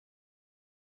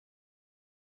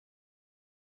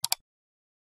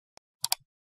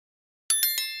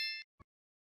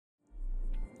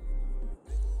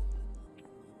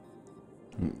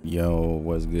Yo,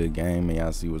 what's good, gang? Man,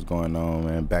 y'all see what's going on,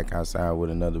 man. Back outside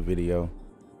with another video.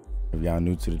 If y'all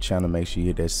new to the channel, make sure you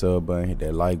hit that sub button, hit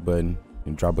that like button,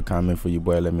 and drop a comment for your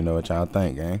boy. Let me know what y'all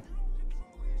think, gang.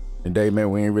 Today, man,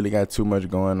 we ain't really got too much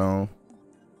going on.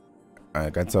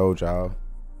 Like I told y'all,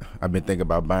 I've been thinking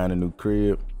about buying a new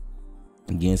crib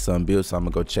and getting something built, so I'm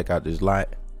gonna go check out this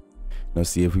lot.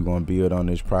 See if we gonna build on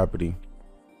this property.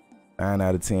 9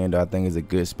 out of 10, though, I think it's a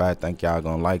good spot. Think y'all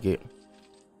gonna like it.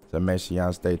 So make sure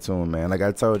y'all stay tuned, man. Like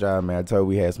I told y'all, man, I told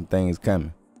we had some things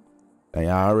coming. And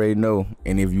y'all already know.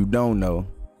 And if you don't know,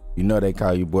 you know they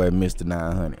call you boy Mr.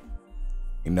 900.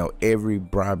 You know, every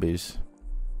Brabus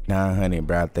 900,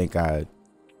 bro, I think I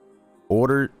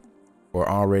ordered or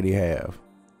already have.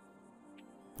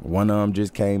 One of them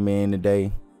just came in today.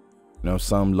 You know,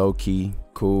 something low key,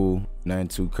 cool, nothing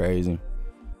too crazy.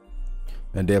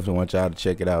 I definitely want y'all to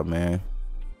check it out, man.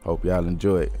 Hope y'all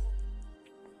enjoy it.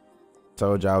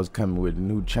 Told y'all I was coming with a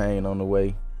new chain on the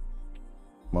way.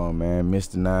 Come on, man.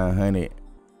 Mr. 900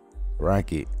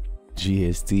 Rocket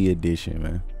GST edition,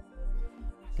 man.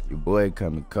 Your boy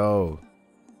coming cold.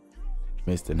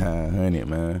 Mr. 900,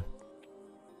 man.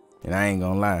 And I ain't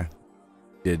gonna lie.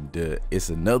 It's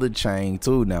another chain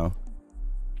too now.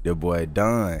 The boy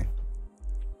Don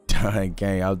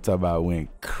gang, I'm talking about,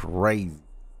 went crazy.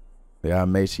 Y'all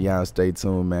make sure y'all stay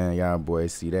tuned, man. Y'all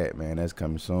boys see that, man. That's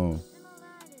coming soon.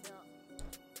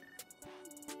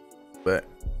 But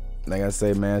like I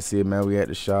say, man, see it, man, we at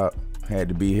the shop. Had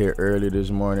to be here early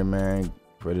this morning, man,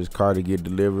 for this car to get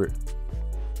delivered.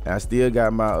 And I still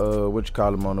got my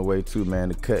on the way too, man.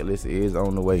 The Cutlass is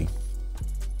on the way,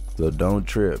 so don't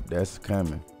trip. That's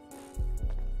coming.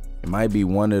 It might be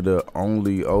one of the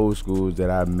only old schools that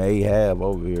I may have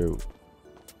over here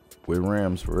with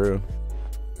rims, for real.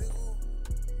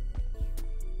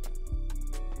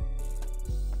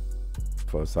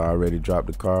 Folks already dropped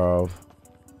the car off.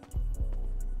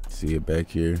 See it back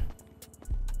here.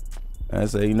 I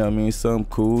say, you know what I mean, something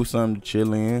cool, something to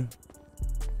chill in.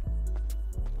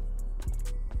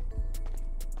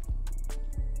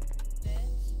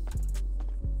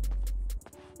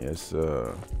 Yes,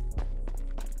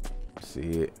 see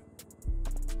it.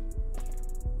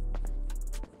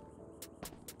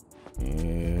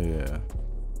 Yeah.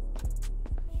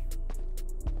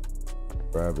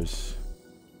 Brabus.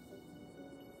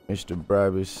 Mr.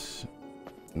 Brabus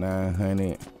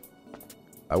 900.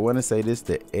 I want to say this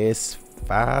the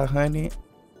S500.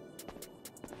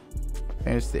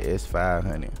 And it's the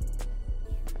S500.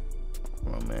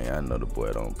 Come on, man. I know the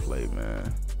boy don't play,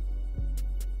 man.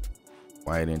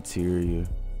 White interior.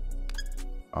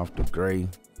 Off the gray.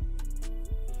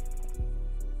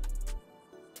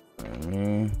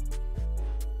 Man.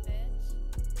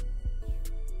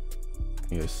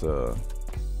 Yes,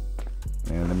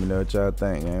 man, let me know what y'all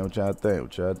think, man. What y'all think?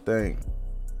 What y'all think?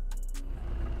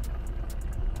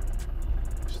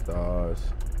 Stars.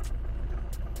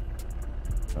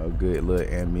 Oh, good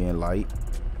little ambient light.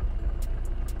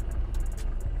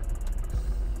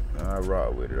 I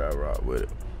rock with it. I rock with it.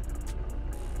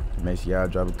 Make sure y'all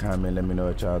drop a comment. Let me know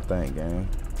what y'all think, gang.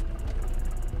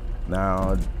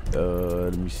 Now,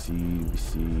 let me see. Let me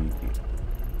see.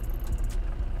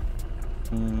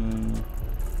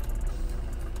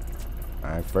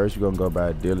 Alright, first we're gonna go by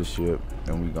a dealership,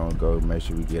 and we're gonna go make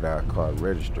sure we get our car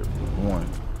registered for one.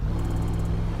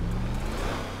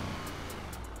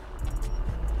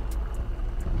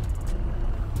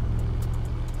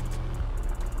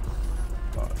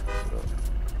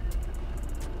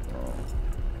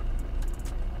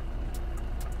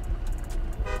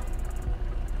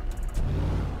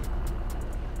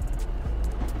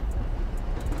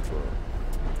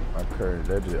 My curtain,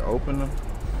 that just open them.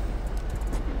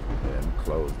 Yeah, them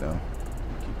closed down.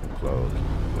 Keep them closed, keep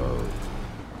them closed.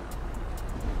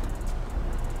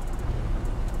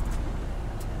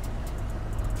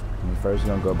 And first, we're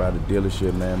gonna go by the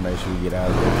dealership, man. Make sure we get our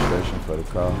registration for the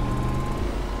car.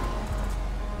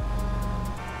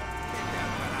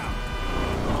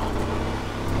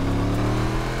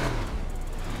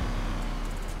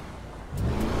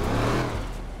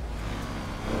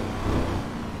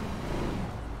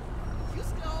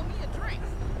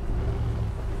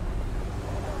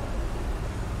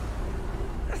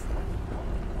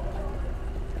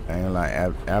 And like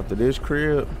after this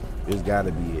crib, it's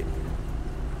gotta be it.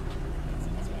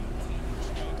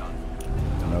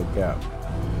 No cap.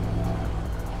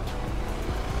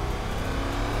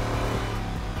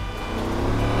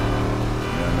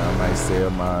 And I might sell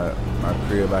my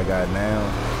crib I got now.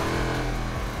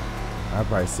 I'll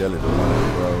probably sell it to one of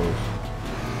the bros.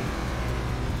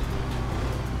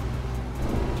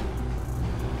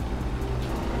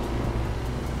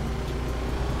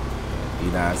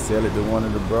 I sell it to one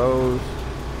of the bros.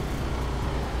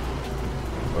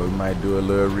 Or we might do a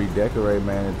little redecorate,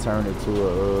 man, and turn it to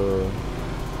a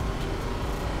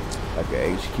like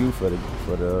a HQ for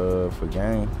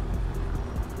game.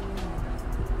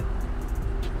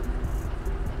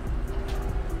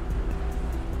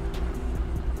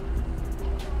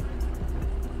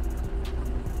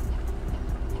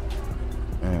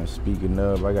 And speaking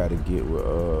of, I gotta get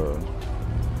with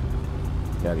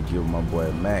my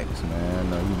boy Max, man. I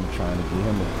know he been trying to get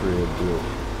him a crib built.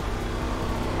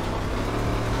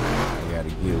 Gotta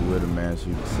get with him, man, so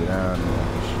you can sit down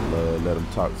and let him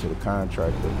talk to the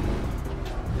contractor,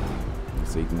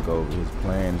 so he can go over his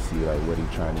plan and see like what he's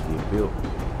trying to get built.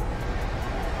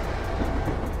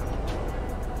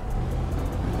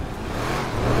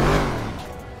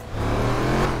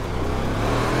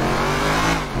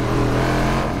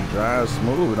 He drives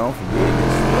smooth, don't forget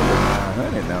this is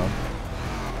 900 now.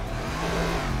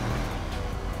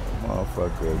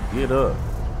 Motherfucker, get up.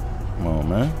 Come on,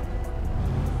 man.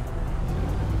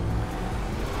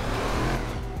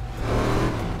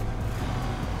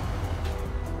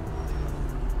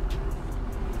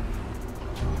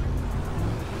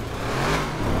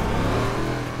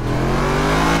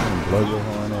 Blow your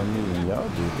horn at me and y'all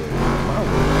do that. My way.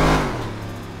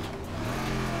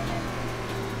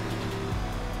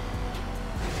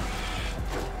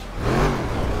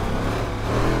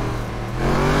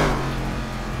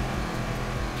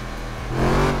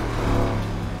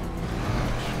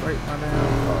 Straight my damn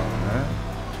car, man.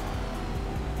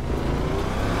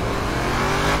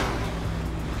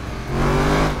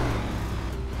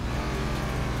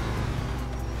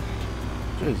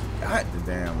 Just got the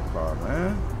damn car,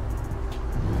 man.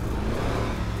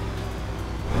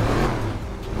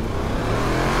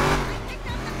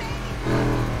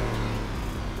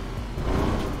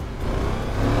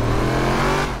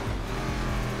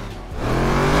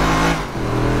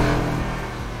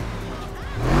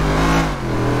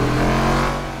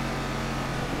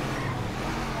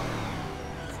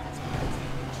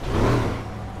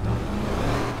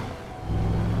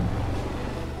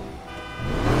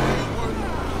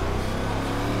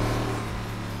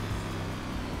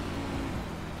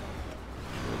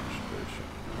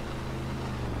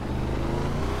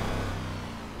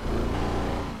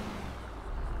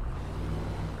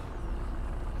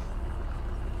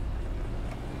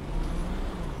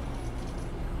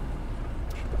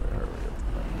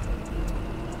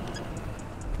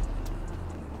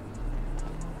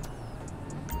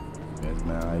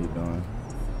 Man, how you doing?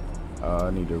 I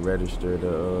need to register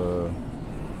the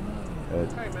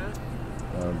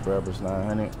Brabus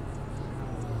 900.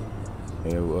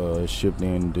 It shipped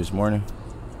in this morning.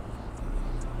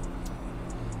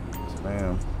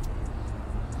 Spam.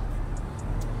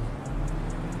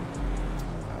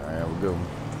 Alright, have a good one.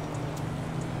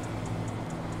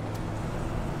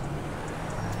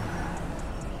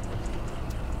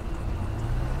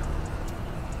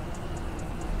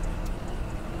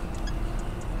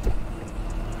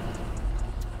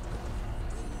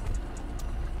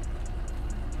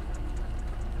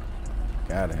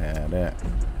 Gotta have that.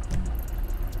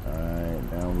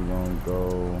 Alright, now we're gonna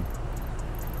go.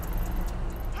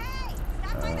 Hey,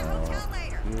 stop by the hotel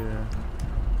later. Here.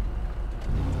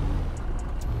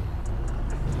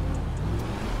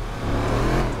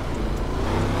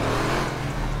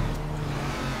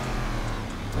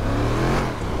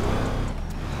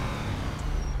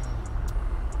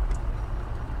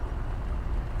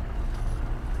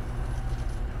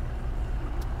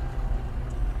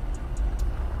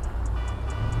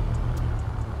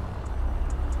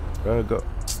 Go.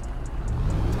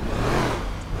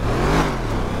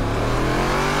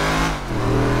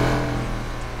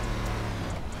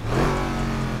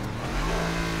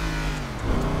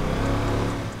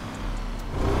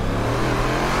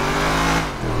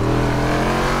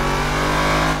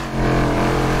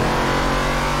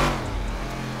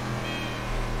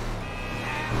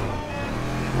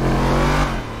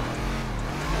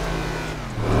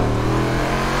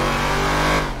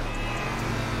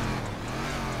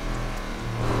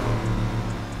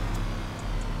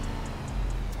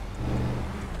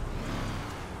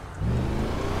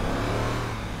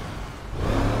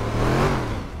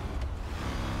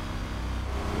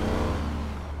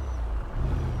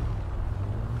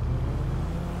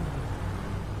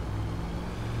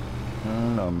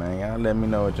 Man, y'all let me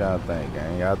know what y'all think,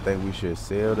 gang. Y'all think we should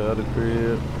sell the other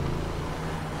crib,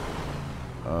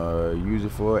 use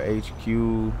it for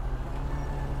HQ,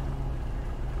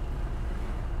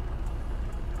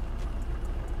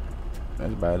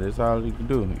 that's about it. That's all you can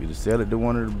do. Either sell it to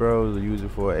one of the bros or use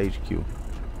it for HQ.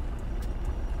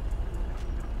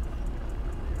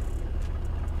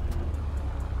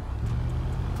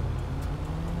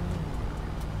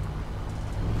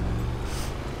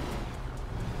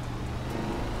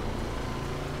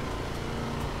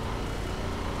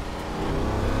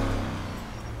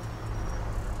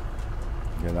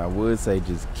 I would say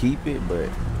just keep it, but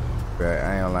bruh,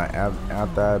 I ain't like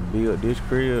after I build this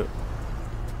crib,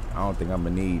 I don't think I'm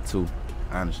gonna need to,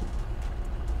 honestly.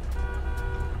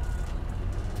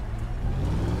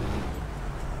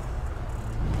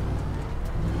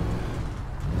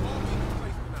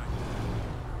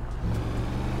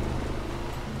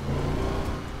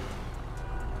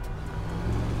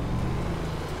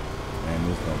 And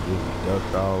this gonna get me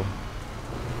ducked off.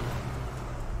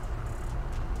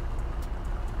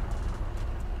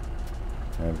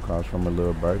 And across from a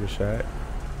little burger shack.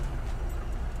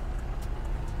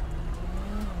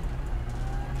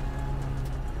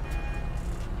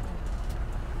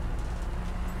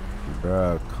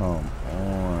 Bruh, come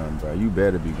on, bruh. You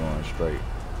better be going straight.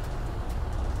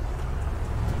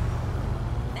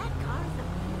 That car's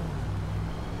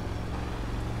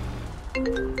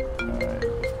Alright,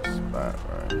 spot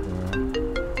right here.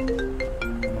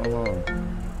 Hold on.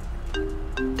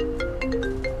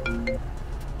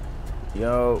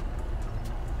 Yo.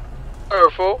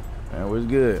 Earthful. Man, what's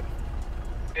good?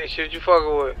 Hey, shit you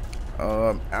fucking with?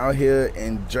 Out here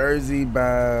in Jersey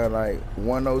by like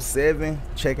 107,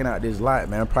 checking out this lot,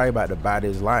 man. I'm probably about to buy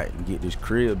this lot and get this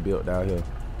crib built out here.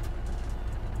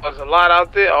 There's a lot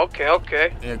out there? Okay,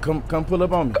 okay. Yeah, come pull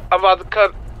up on me. I'm about to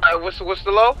cut. What's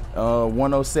the low?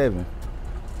 107.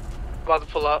 About to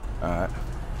pull up. Alright.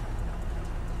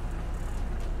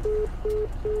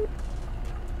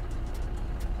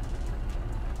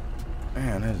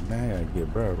 Man, that's bad. I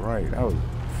get bro right. That was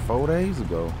 4 days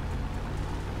ago.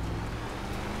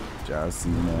 Y'all see,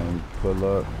 man, pull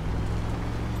up.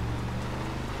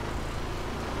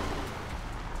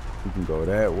 You can go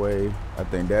that way. I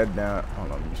think that down.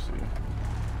 Hold on, let me see.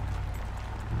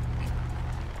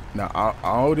 Now,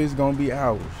 all this gonna be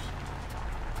ours.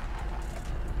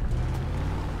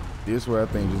 This way, I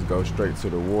think, just go straight to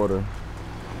the water.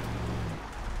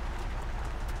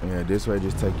 Yeah, this way,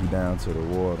 just take you down to the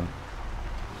water.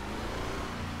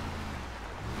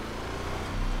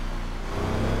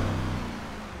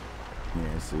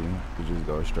 Yeah, see, you just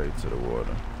go straight to the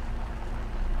water.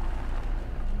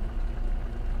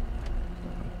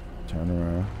 Turn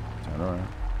around, turn around.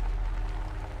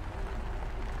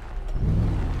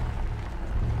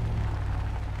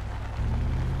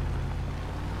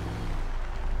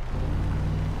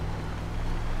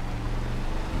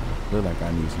 Look like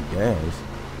I need some gas.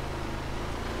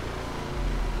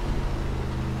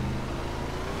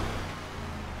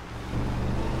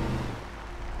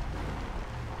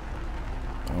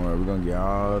 Alright, we're gonna get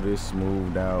all this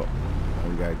smoothed out.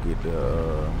 We gotta get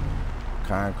the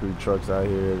concrete trucks out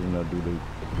here, you know, do the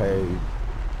pave.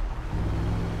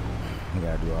 We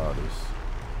gotta do all this.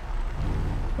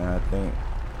 Now I think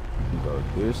we can go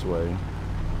this way.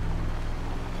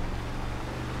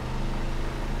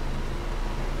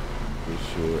 This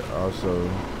should also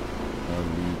lead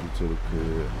you to the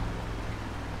crib.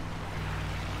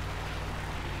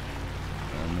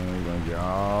 And then we're gonna get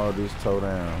all this towed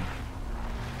down.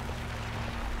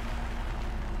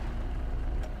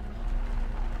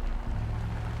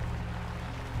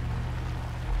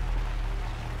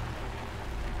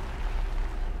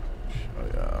 Show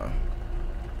y'all.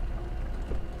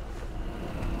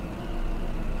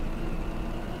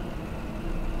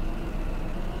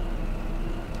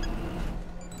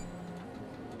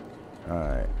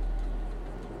 Alright,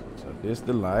 so this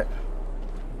the lot.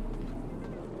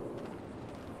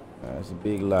 That's a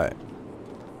big lot.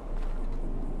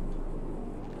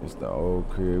 It's the old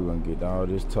crib. We're gonna get all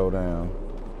this towed down.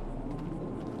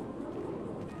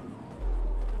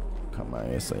 Come out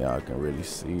here so y'all can really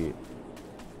see it.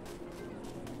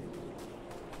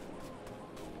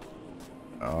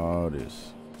 All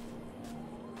this.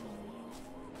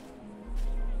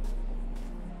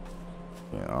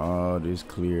 And all this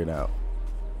cleared out.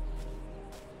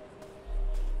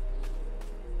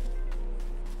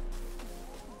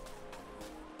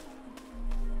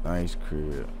 Nice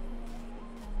crib.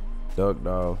 Ducked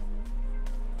off.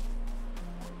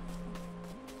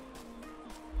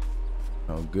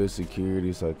 No good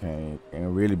security, so can't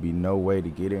really be no way to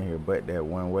get in here but that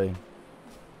one way.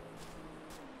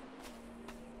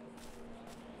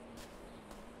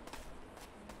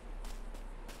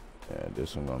 Yeah,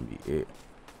 this one gonna be it.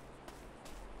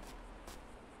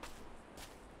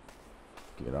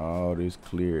 Get all this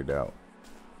cleared out.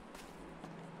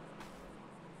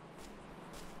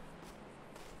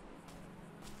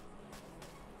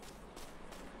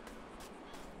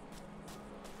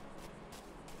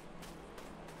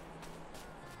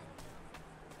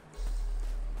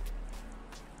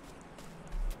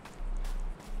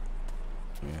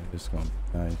 Yeah, this is gonna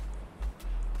be nice.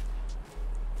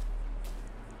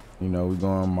 You know, we're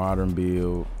going modern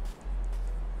build.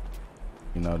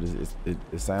 You know,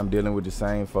 I'm dealing with the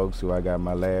same folks who I got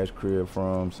my last crib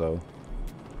from, so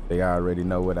they already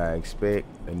know what I expect.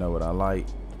 They know what I like.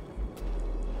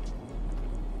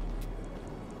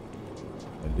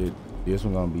 And this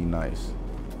one gonna be nice.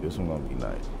 This one gonna be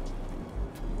nice.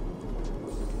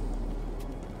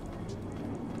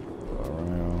 Go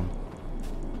around.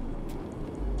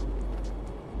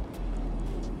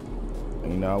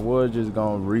 You know, I was just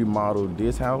gonna remodel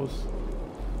this house,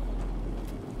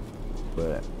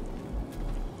 but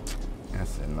I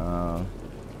said nah.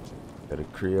 The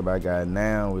crib I got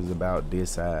now is about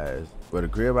this size, but the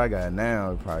crib I got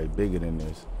now is probably bigger than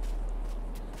this.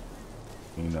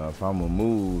 You know, if I'm gonna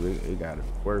move, it gotta be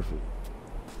worth it.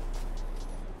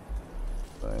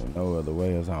 But ain't no other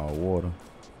way. It's all water.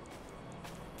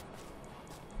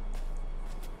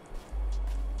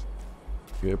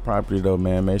 Good property though,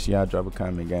 man. Make sure y'all drop a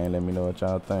comment, gang. Let me know what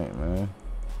y'all think, man.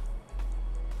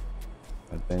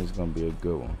 I think it's gonna be a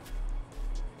good one.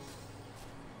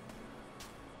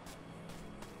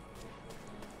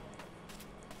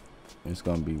 It's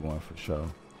gonna be one for sure.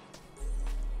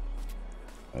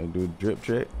 I do a drip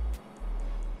check.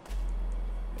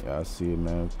 Y'all see it,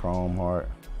 man. Chrome heart.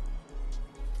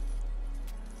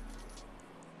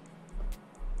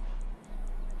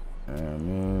 And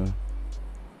man,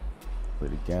 for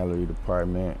the gallery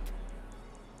department.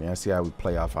 Man, see how we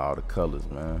play off all the colors,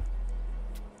 man.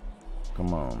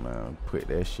 Come on, man. Put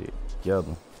that shit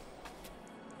together.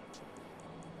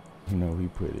 You know, we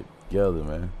put it together,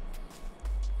 man.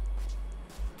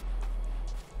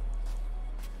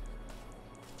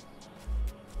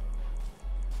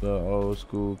 The old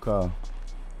school car.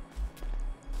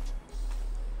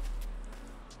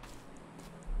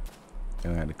 I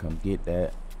had to come get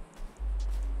that.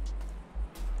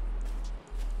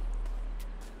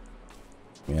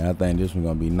 Yeah, I think this one's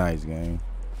gonna be nice, gang.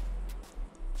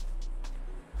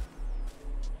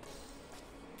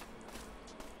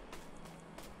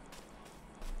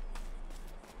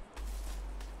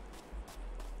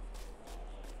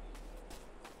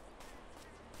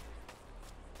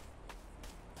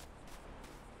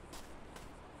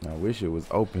 I wish it was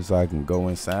open so I can go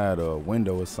inside, or a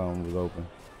window or something was open.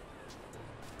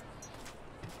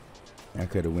 I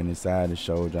could have went inside and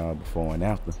showed y'all before and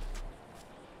after.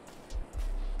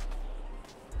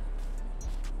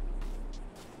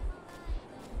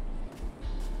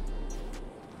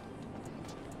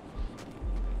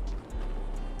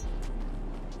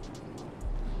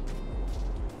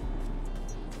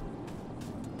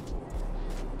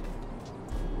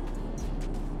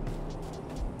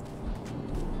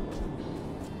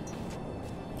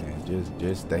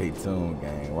 Just stay tuned,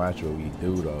 gang. Watch what we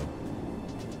do, though.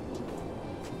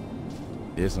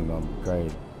 This one gonna be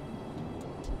crazy.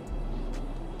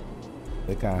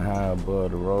 Look how high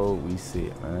above the road we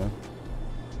sit, man.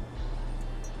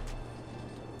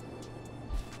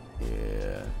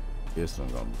 Yeah, this one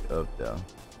gonna be up there.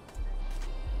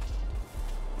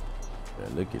 Yeah,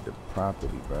 look at the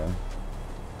property, bro.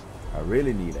 I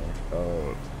really need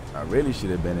that. I really should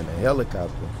have been in a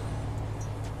helicopter.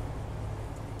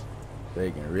 They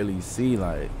can really see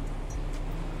like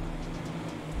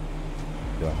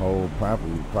the whole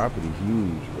property. Property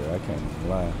huge, but I can't even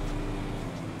lie.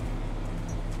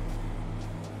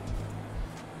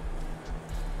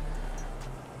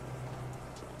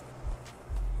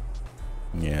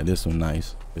 Yeah, this one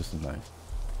nice. This is nice.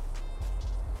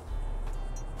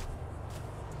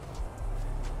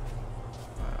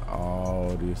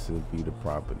 All this will be the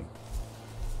property.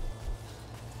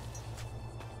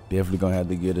 Definitely gonna have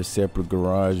to get a separate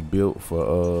garage built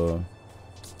for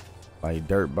like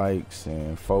dirt bikes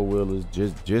and four-wheelers,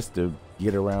 just to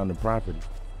get around the property.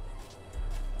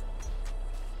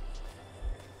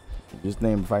 Just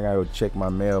name if I gotta go check my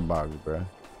mailbox, bro.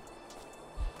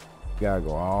 Gotta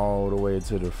go all the way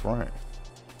to the front.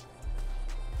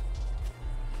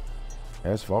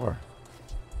 That's far.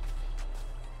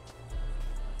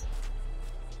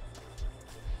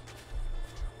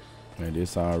 And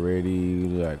this already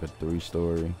like a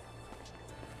 3-story.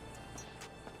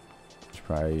 It's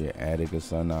probably an attic or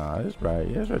something. Nah, it's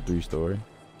probably, yeah, it's a 3-story.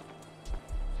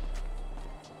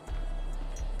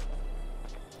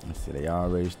 Let's see, they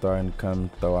already starting to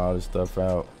come throw all this stuff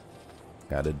out.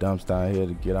 Got a dumpster out here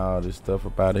to get all this stuff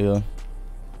up out of here.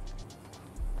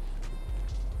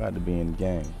 Got to be in the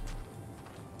game.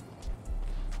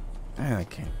 Man, I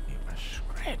can't believe I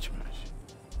scratch my shit.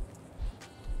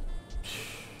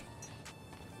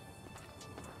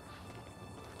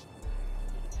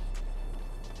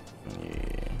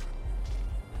 Yeah,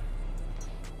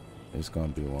 it's gonna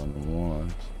be one of the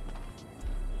ones.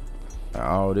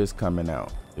 All this coming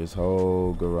out. This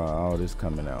whole garage, all this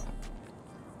coming out.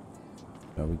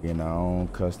 We're getting our own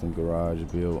custom garage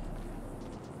built.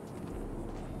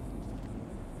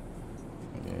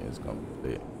 Yeah, it's gonna be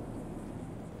lit.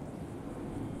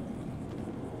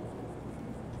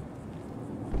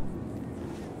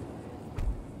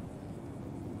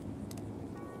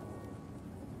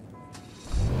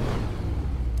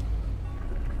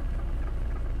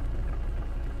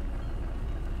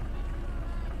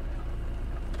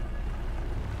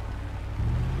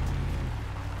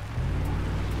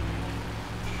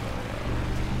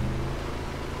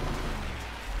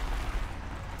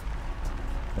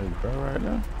 Hey, bro, right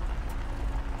now?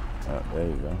 Oh, there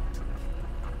you go.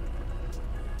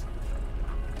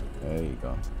 There you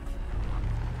go.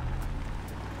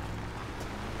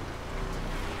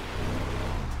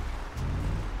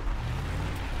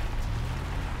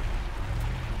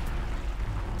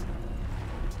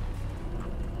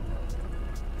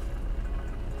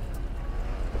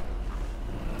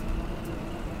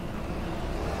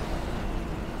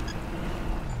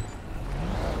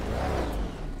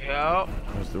 Yo.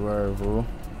 What's the word, fool?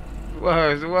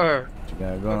 What's the word? What you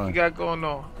got going? What you got going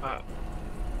on? Man,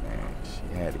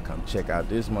 she had to come check out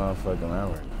this motherfucker.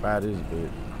 I'm ready to buy this bitch.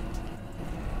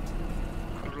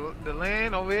 The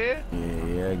land over here?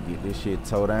 Yeah, get this shit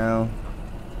towed down.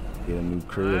 Get a new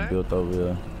crib built over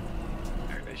here.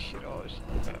 Man, this shit always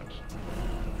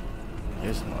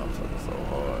This motherfucker so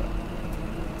hard.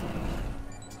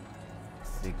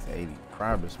 680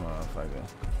 Brabus motherfucker.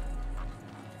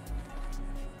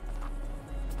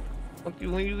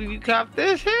 When you cop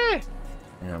this here?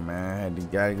 Yeah, man, I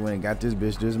had to went and got this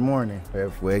bitch this morning.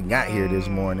 Before it got here this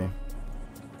morning.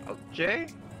 Okay.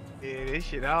 Yeah, this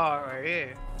shit hard right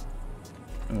here.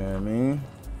 You know what I mean?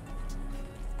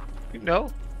 You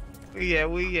know? Yeah,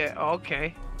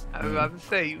 okay. I was about to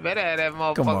say, you better have that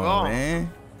motherfucker Come on, on.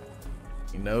 man.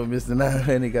 You know, Mr.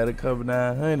 900 got a couple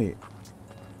 900.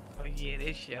 Oh yeah,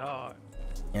 this shit hard.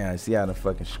 Yeah, I see how to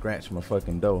fucking scratch my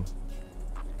fucking door.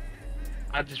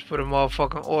 I just put a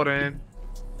motherfucking order in.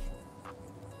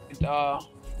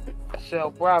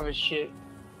 Sell private shit.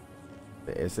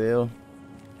 The SL?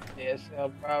 Yeah, sell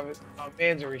private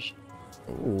Mansory shit.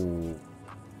 Ooh.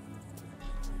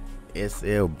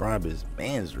 SL Brabus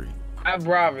Mansory. I'm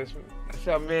Brabus. I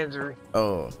sell Mansory.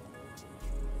 Oh.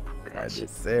 I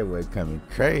just said we're coming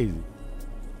crazy.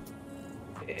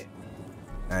 Yeah.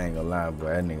 I ain't gonna lie, boy.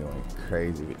 That nigga went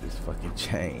crazy with this fucking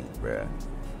chain, bruh.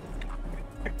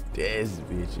 This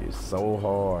bitch is so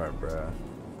hard, bruh.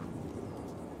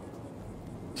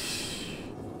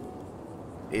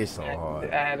 It's so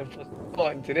hard. I had to put some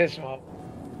thought into this one.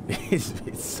 This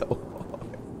bitch so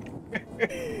hard.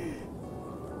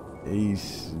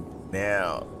 He's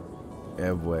snap.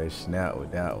 That boy snap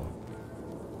with that one.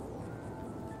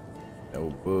 No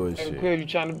bullshit. What crib you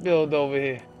trying to build over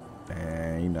here?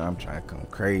 Man, you know I'm trying to come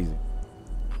crazy.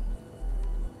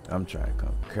 I'm trying to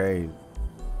come crazy.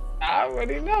 I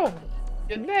already know.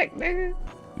 Your neck, nigga.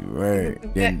 You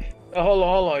right. Then, hold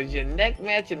on. Is your neck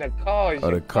matching the car? Is oh,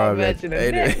 your the car matching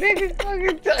the neck, nigga?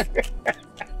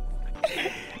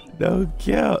 No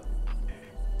cap.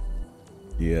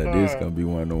 Yeah, this gonna be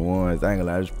one of the ones. I ain't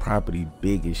gonna lie, this property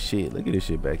big as shit. Look at this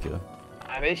shit back here.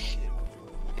 This shit.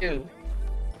 Dude.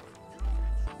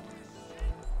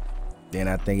 Then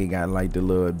I think it got like the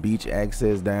little beach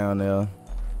access down there.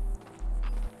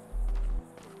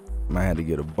 Might have to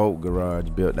get a boat garage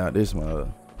built out this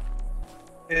mother.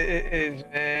 It is,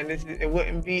 man. It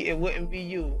wouldn't be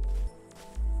you.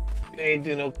 You ain't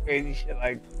do no crazy shit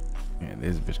like this. Man,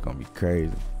 this bitch gonna be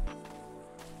crazy.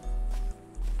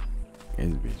 This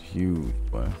bitch huge,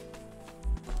 boy.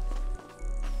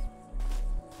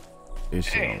 This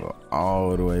shit gonna go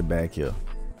all the way back here.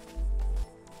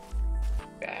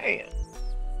 Damn.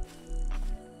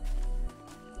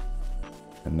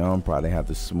 And now I'm probably have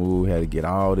to smooth, had to get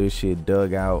all this shit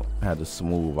dug out, had to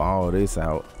smooth all this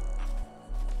out.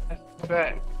 That's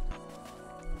that.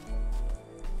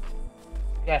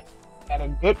 Yeah, got a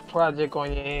good project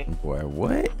on your hands. Boy,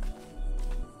 what?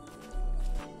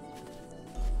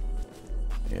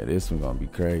 Yeah, this one gonna be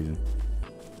crazy.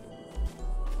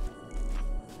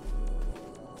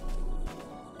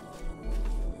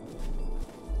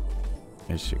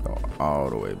 This shit going all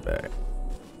the way back.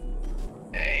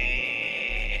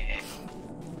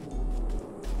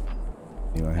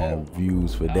 You gonna have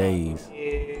views for days.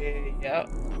 Yeah, yep.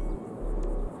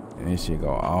 And this shit go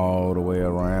all the way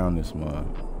around this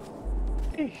month.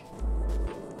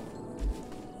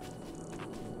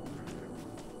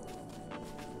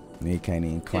 Nigga can't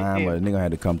even climb, but nigga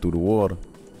had to come through the water.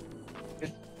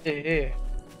 Yeah.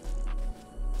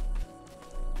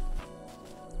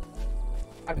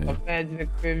 I can imagine the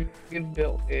crib get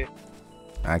built here.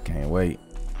 I can't wait.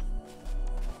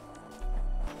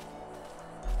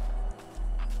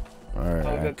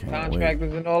 Is that the can't wait.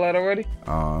 contractors and all that already?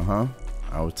 Uh-huh.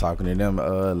 I was talking to them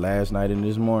last night and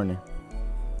this morning.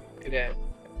 Look at that.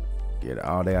 Get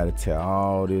all they gotta tear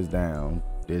all this down.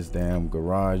 This damn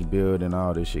garage building,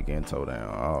 all this shit getting towed down.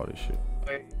 All this shit.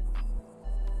 Wait.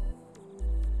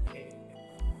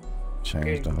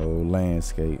 Change the whole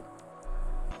landscape.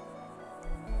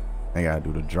 They gotta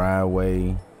do the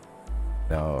driveway.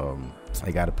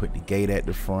 They gotta put the gate at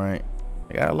the front.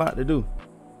 They got a lot to do.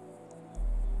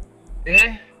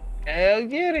 Yeah. Hell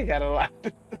yeah, they got a lot.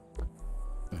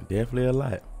 Definitely a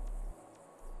lot.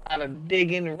 A lot of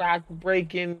digging, rock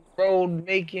breaking, road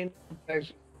making. Yeah,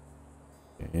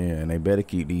 and they better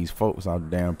keep these folks off the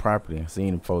damn property. I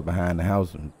seen them folks behind the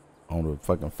house and on the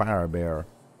fucking fire barrel.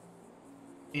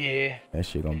 Yeah. That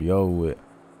shit gonna be over with.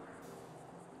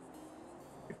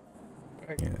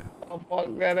 Yeah.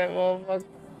 Motherfucker got that motherfucker.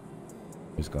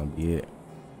 It's gonna be it.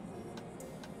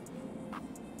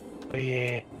 Oh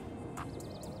yeah.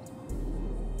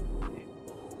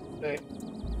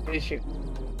 This shit.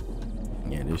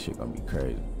 Yeah, this shit gonna be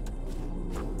crazy.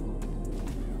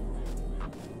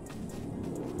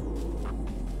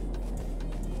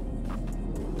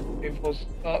 They supposed to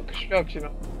start construction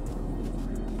on.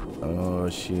 Oh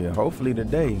shit, hopefully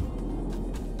today.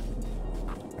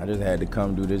 I just had to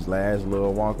come do this last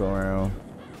little walk around.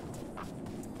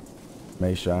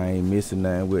 Make sure I ain't missing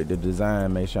nothing with the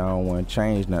design. Make sure I don't want to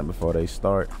change nothing before they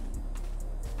start.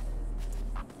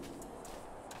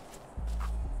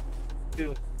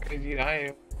 Dude, crazy, I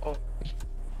ain't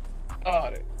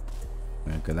started.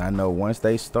 Because I know once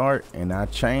they start and I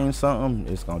change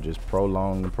something, it's gonna just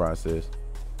prolong the process.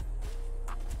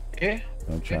 Yeah.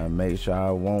 I'm trying to make sure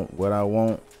I want what I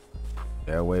want.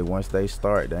 That way, once they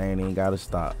start, they ain't even gotta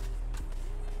stop.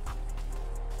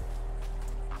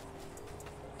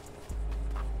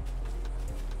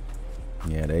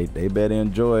 Yeah, they better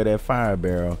enjoy that fire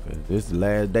barrel, cause this is the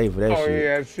last day for that shit. Oh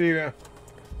yeah, I see that.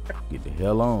 Get the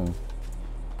hell on.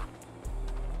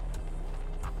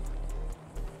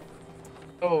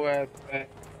 Oh, that's that.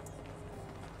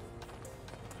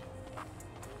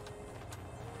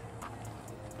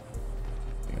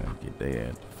 Yeah, get their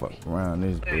ass the fuck around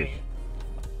this bitch.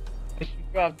 She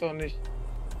dropped on this.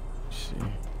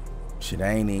 Shit, they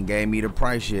ain't even gave me the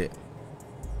price yet.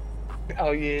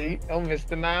 Oh yeah, you don't miss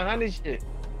the 900 shit.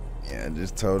 Yeah, I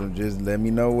just told them, just let me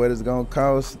know what it's gonna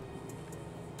cost.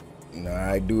 You know,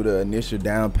 I do the initial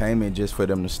down payment just for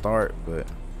them to start, but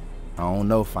I don't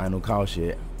know final cost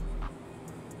yet.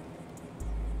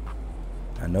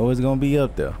 I know it's gonna be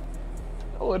up there.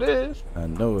 Oh, it is. I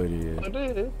know it is. It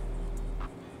is.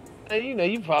 And you know,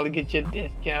 you probably get your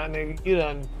discount, nigga. You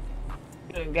done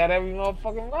got every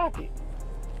motherfucking rocket.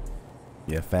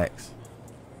 Yeah, facts.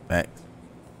 Facts.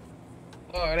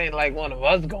 Oh, it ain't like one of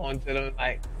us going to them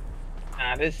like,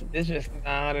 nah, this just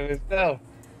 900 itself.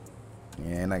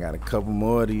 Yeah, and I got a couple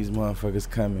more of these motherfuckers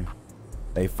coming.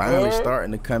 They finally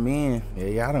starting to come in.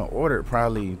 Yeah, I done ordered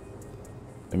probably,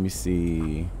 let me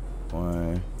see,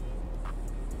 1,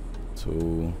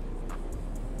 2,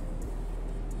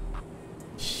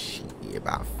 shit,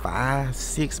 about 5,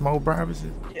 6 more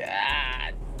Brabuses.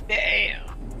 God damn.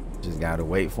 Just gotta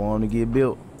wait for them to get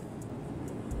built.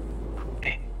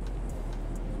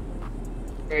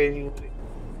 Crazy with it.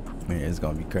 Man, it's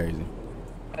gonna be crazy.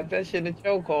 Got that shit in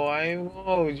chokehold. I ain't even gonna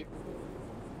hold you.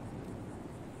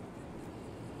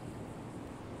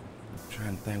 I'm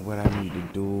trying to think what I need to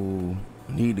do.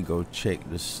 I need to go check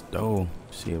the stove.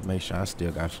 See if make sure I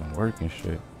still got some working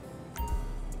shit.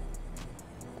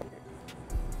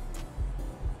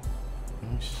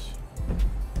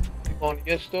 You going to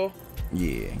your store?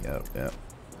 Yeah, yep.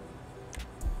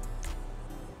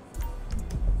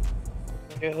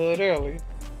 Your hood early.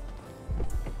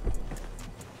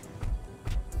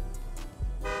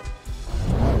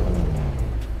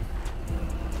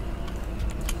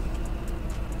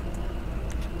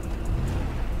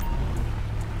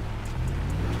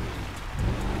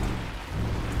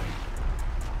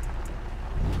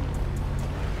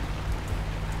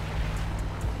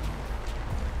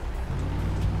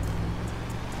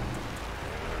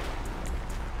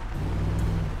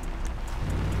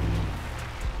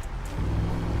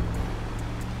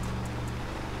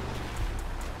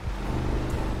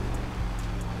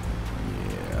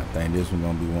 I think this one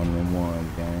gonna be one of them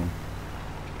ones, gang.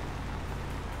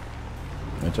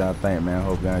 What y'all think, man?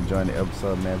 Hope y'all enjoying the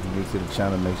episode, man. If you're new to the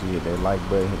channel, make sure you hit that like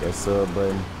button, hit that sub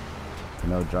button. You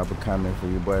know, drop a comment for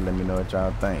your boy. Let me know what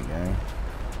y'all think, gang.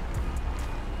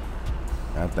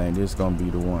 I think this gonna be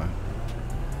the one.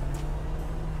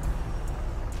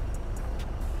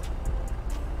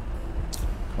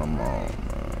 Come on, man.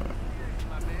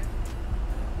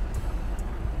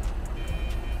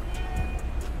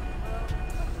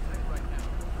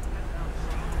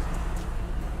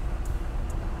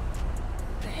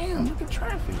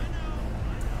 traffic.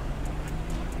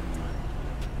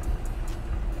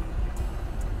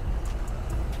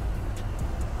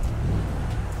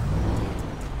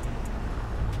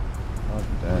 Fuck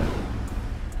that.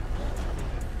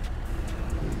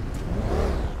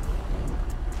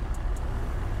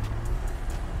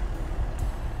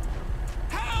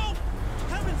 Help!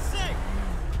 Heaven's sake!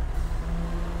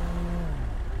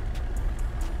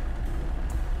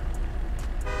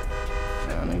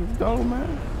 Y'all niggas go,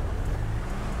 man.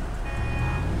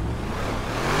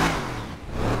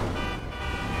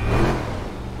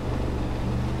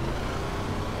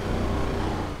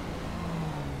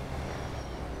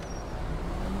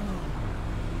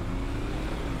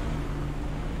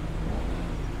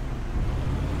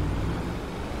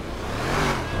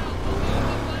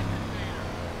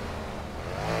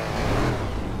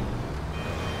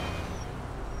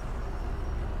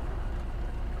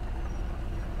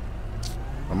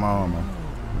 Come on, man.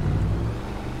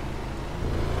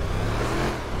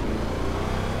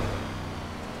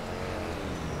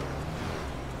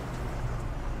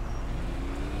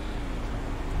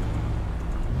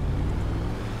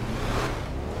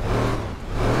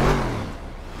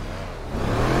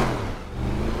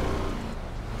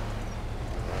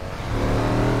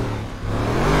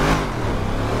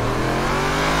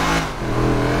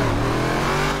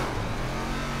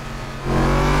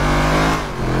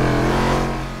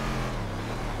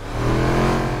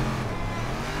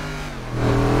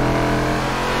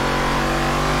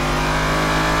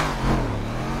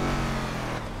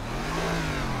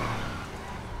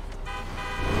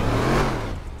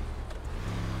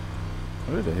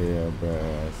 Where the hell, bro?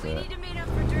 We need to meet up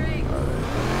for drinks.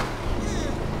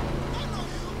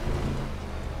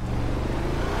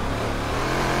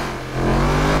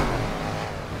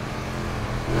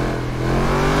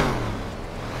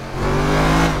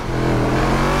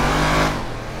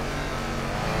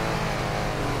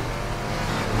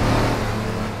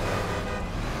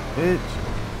 Bitch.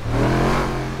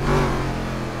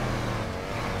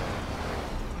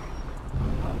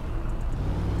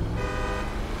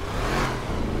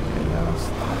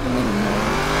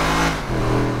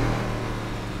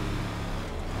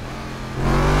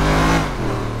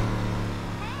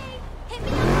 Hit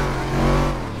me up.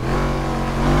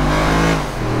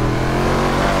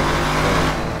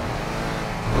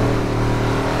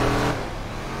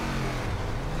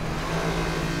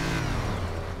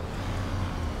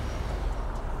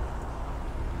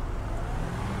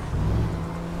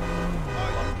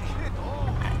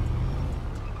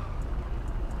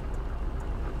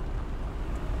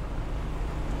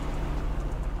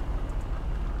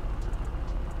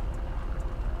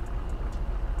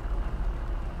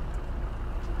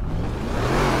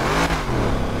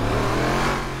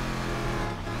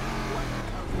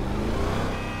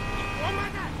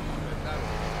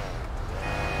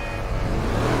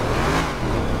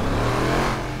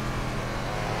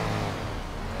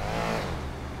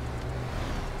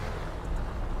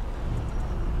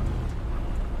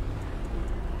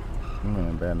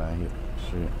 Man, better not hit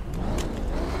shit.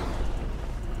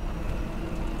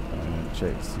 I'm gonna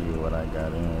check, see what I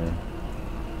got in here.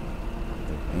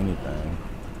 If anything.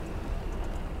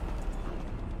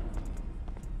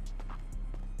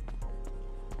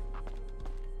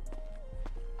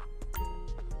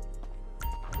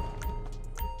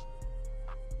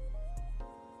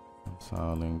 That's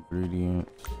all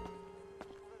ingredients.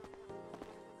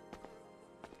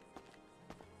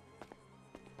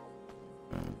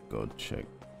 Go check.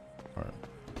 All right.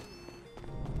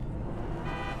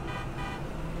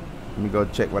 Let me go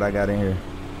check what I got in here.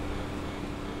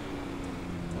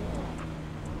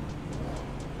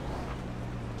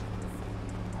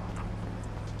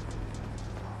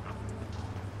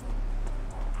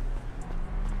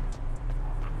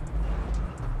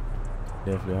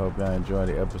 Definitely hope y'all enjoy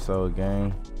the episode,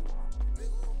 gang.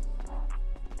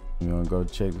 We're gonna go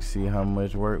check to see how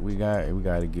much work we got. We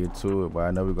gotta get to it, but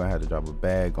I know we're gonna have to drop a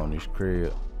bag on this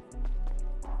crib.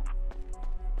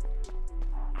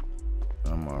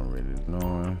 I'm already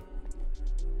knowing.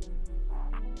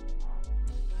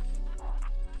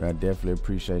 I definitely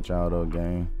appreciate y'all though,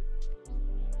 gang.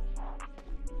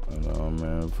 Hold on,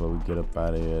 man, before we get up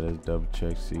out of here, let's double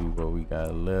check, see what we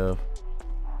got left.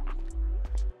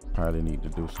 Probably need to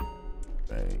do some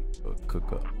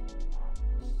cook up.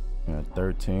 We got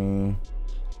 13,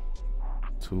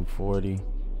 240.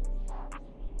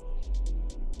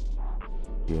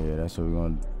 Yeah, that's what we're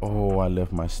gonna. Oh, I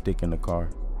left my stick in the car.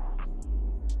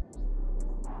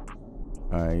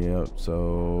 All right, yep.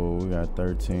 So we got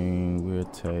 13. We'll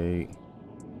take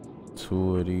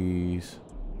 2 of these.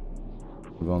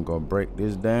 We're gonna go break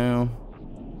this down.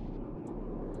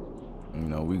 you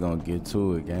know, we gonna get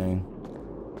to it, gang.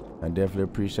 I definitely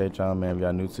appreciate y'all, man. If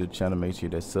y'all new to the channel, make sure you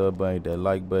hit that sub button, hit that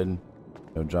like button.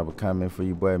 You know, drop a comment for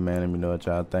your boy, man. Let me know what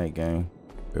y'all think, gang.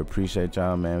 We appreciate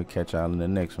y'all, man. We catch y'all in the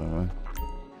next one, man.